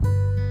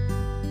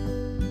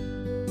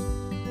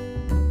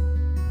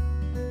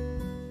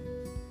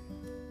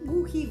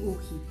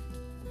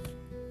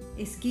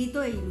Guji.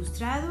 Escrito e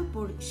ilustrado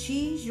por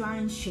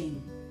Chih-Yuan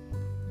Chen.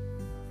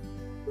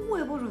 Un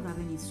huevo rodaba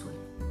en el suelo.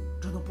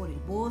 Rodó por el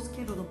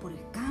bosque, rodó por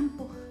el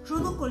campo,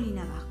 rodó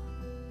colina abajo.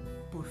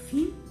 Por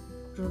fin,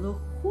 rodó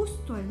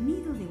justo al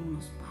nido de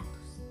unos patos.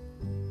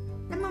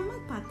 La mamá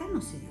pata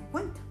no se dio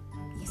cuenta,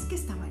 y es que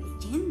estaba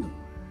leyendo.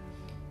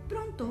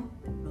 Pronto,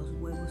 los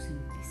huevos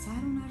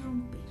empezaron a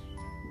romper.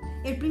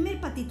 El primer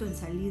patito en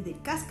salir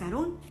del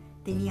cascarón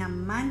tenía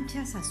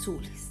manchas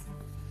azules.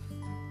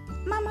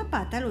 Mamá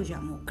pata lo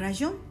llamó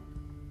crayón.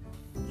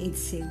 El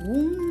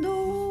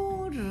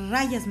segundo,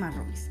 rayas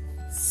marrones.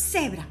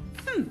 Cebra,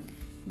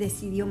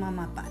 decidió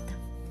mamá pata.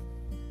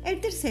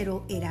 El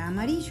tercero era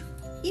amarillo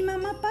y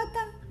mamá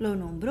pata lo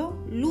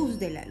nombró luz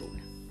de la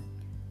luna.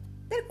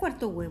 Del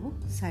cuarto huevo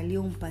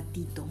salió un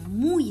patito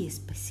muy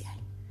especial.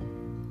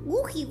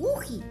 Guji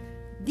Guji,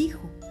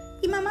 dijo,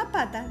 y mamá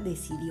pata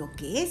decidió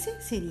que ese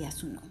sería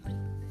su nombre.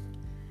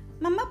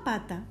 Mamá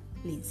pata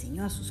le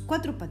enseñó a sus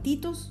 4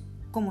 patitos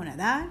cómo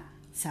nadar,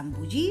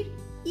 zambullir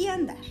y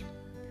andar.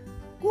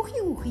 Guji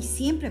Guji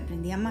siempre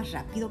aprendía más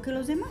rápido que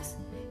los demás.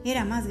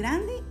 Era más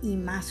grande y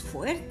más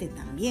fuerte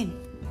también.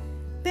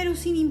 Pero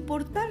sin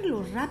importar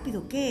lo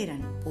rápido que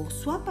eran o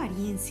su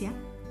apariencia,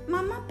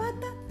 mamá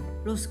pata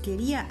los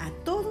quería a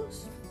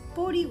todos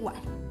por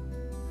igual.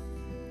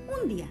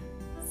 Un día,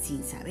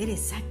 sin saber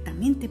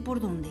exactamente por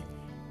dónde,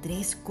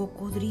 3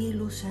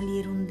 cocodrilos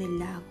salieron del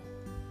lago.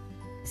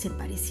 Se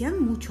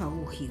parecían mucho a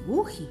Guji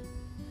Guji.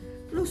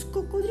 Los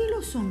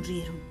cocodrilos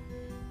sonrieron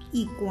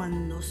y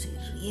cuando se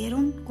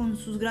rieron con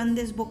sus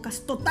grandes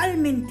bocas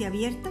totalmente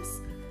abiertas,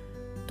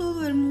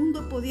 todo el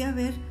mundo podía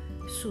ver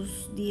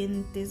sus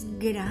dientes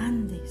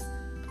grandes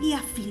y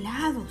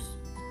afilados.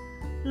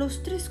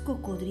 Los 3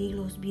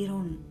 cocodrilos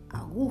vieron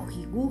a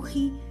Guji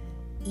Guji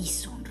y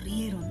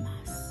sonrieron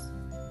más.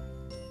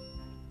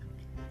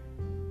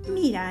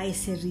 Mira a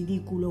ese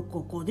ridículo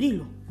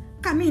cocodrilo,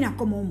 camina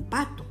como un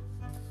pato.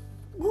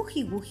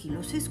 Guji Guji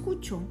los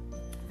escuchó.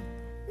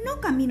 No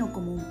camino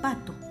como un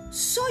pato,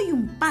 soy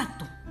un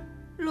pato.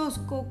 Los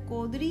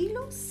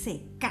cocodrilos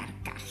se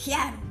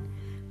carcajearon.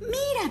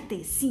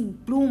 Mírate, sin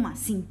plumas,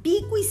 sin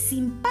pico y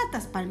sin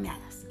patas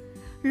palmeadas.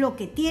 Lo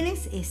que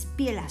tienes es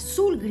piel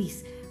azul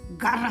gris,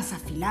 garras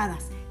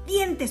afiladas,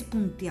 dientes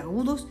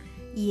puntiagudos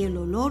y el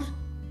olor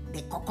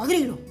de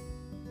cocodrilo.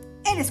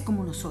 Eres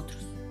como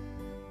nosotros.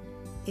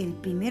 El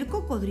primer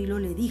cocodrilo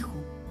le dijo: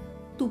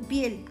 tu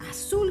piel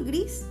azul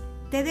gris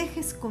te deja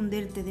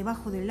esconderte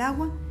debajo del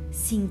agua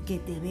sin que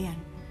te vean,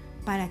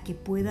 para que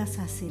puedas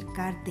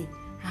acercarte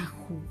a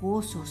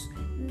jugosos,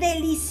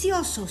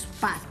 deliciosos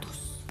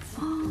patos.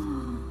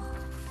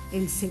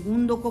 El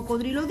segundo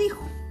cocodrilo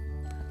dijo: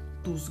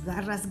 tus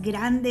garras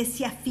grandes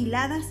y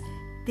afiladas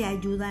te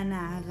ayudan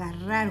a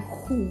agarrar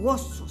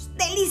jugosos,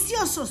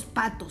 deliciosos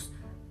patos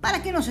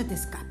para que no se te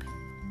escapen.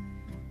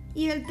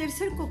 Y el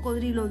tercer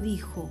cocodrilo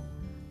dijo: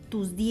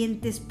 tus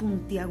dientes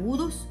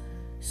puntiagudos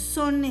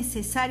son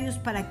necesarios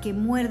para que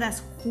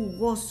muerdas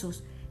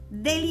jugosos,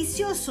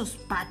 deliciosos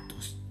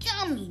patos.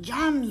 ¡Yummy,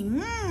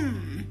 yummy!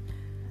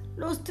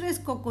 Los 3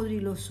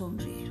 cocodrilos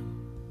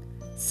sonrieron.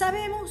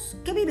 Sabemos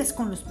que vives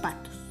con los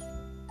patos.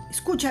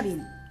 Escucha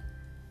bien.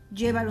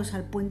 Llévalos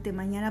al puente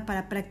mañana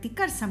para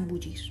practicar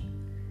zambullir.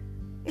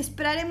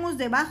 Esperaremos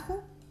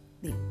debajo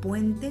del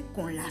puente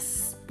con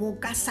las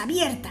bocas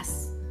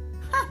abiertas.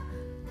 ¡Ja!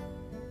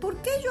 ¿Por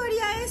qué yo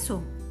haría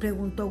eso?,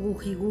 preguntó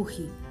Guji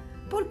Guji.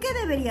 ¿Por qué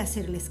debería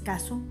hacerles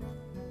caso?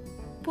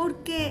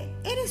 Porque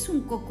eres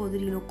un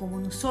cocodrilo como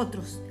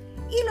nosotros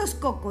y los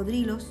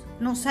cocodrilos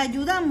nos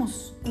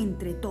ayudamos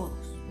entre todos.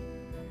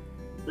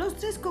 Los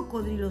 3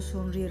 cocodrilos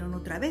sonrieron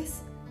otra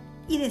vez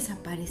y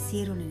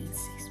desaparecieron en el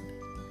césped.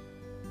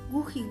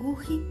 Guji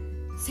Guji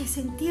se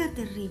sentía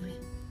terrible.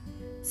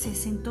 Se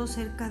sentó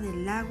cerca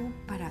del lago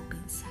para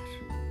pensar.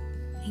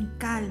 En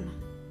calma.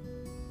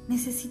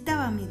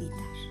 Necesitaba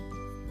meditar.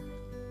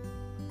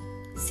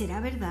 ¿Será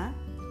verdad?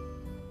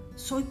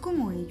 ¿Soy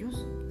como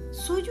ellos?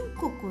 ¿Soy un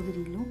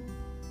cocodrilo?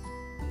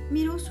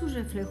 Miró su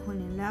reflejo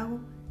en el lago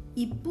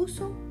y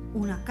puso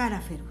una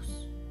cara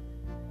feroz.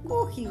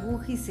 Guji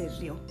Guji se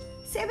rió.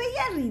 Se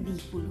veía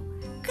ridículo.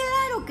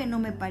 Claro que no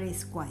me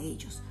parezco a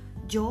ellos.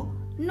 Yo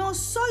no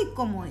soy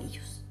como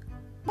ellos.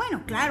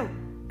 Bueno, claro,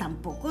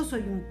 tampoco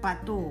soy un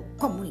pato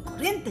común y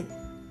corriente.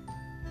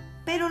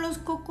 Pero los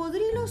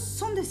cocodrilos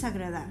son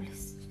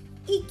desagradables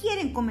y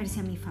quieren comerse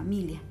a mi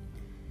familia.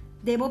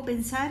 Debo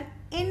pensar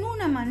en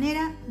una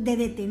manera de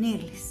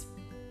detenerles.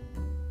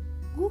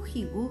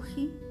 Guji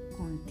Guji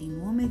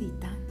continuó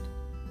meditando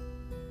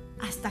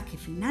hasta que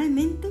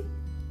finalmente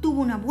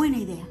tuvo una buena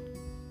idea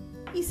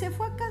y se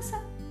fue a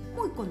casa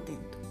muy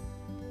contento.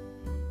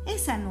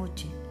 Esa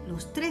noche,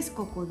 los 3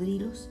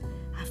 cocodrilos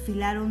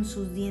afilaron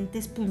sus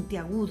dientes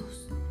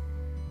puntiagudos,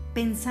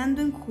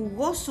 pensando en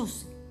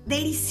jugosos,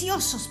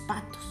 deliciosos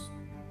patos.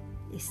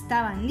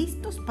 Estaban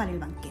listos para el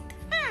banquete.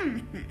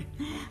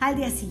 Al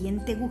día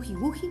siguiente, Guji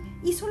Guji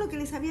hizo lo que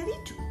les había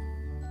dicho.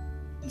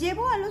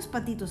 Llevó a los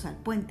patitos al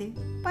puente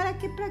para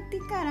que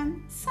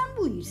practicaran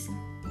zambullirse.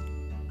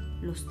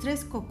 Los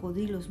 3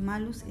 cocodrilos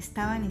malos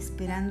estaban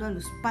esperando a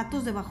los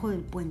patos debajo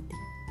del puente.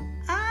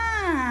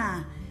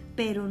 ¡Ah!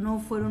 Pero no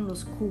fueron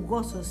los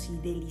jugosos y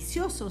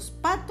deliciosos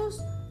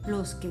patos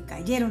los que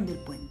cayeron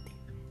del puente.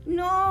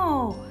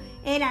 No,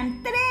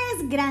 eran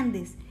 3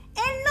 grandes,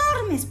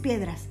 enormes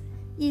piedras,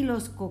 y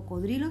los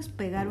cocodrilos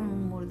pegaron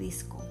un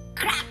mordisco.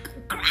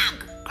 ¡Crac,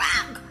 crac,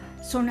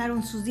 crac!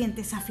 Sonaron sus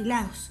dientes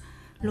afilados.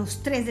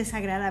 Los 3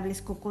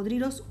 desagradables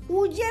cocodrilos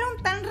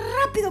huyeron tan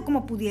rápido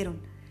como pudieron.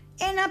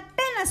 En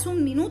apenas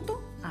un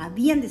minuto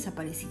habían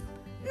desaparecido.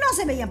 No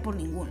se veían por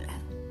ningún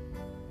lado.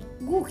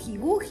 Guji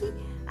Guji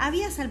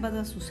había salvado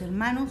a sus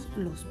hermanos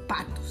los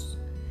patos.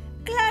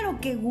 Claro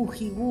que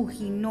Guji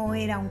Guji no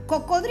era un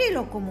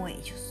cocodrilo como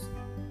ellos.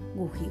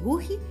 Guji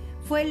Guji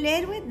fue el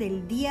héroe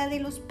del Día de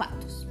los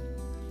Patos.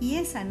 Y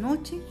esa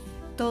noche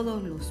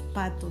todos los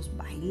patos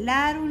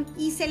bailaron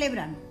y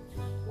celebraron.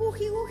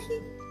 Guji Guji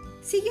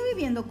siguió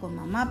viviendo con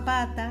mamá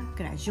pata,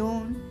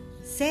 crayón,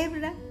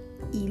 cebra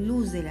y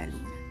luz de la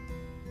luna.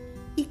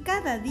 Y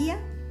cada día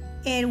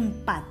era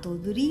un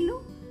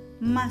patodrilo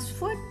más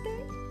fuerte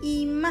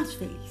y más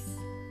feliz.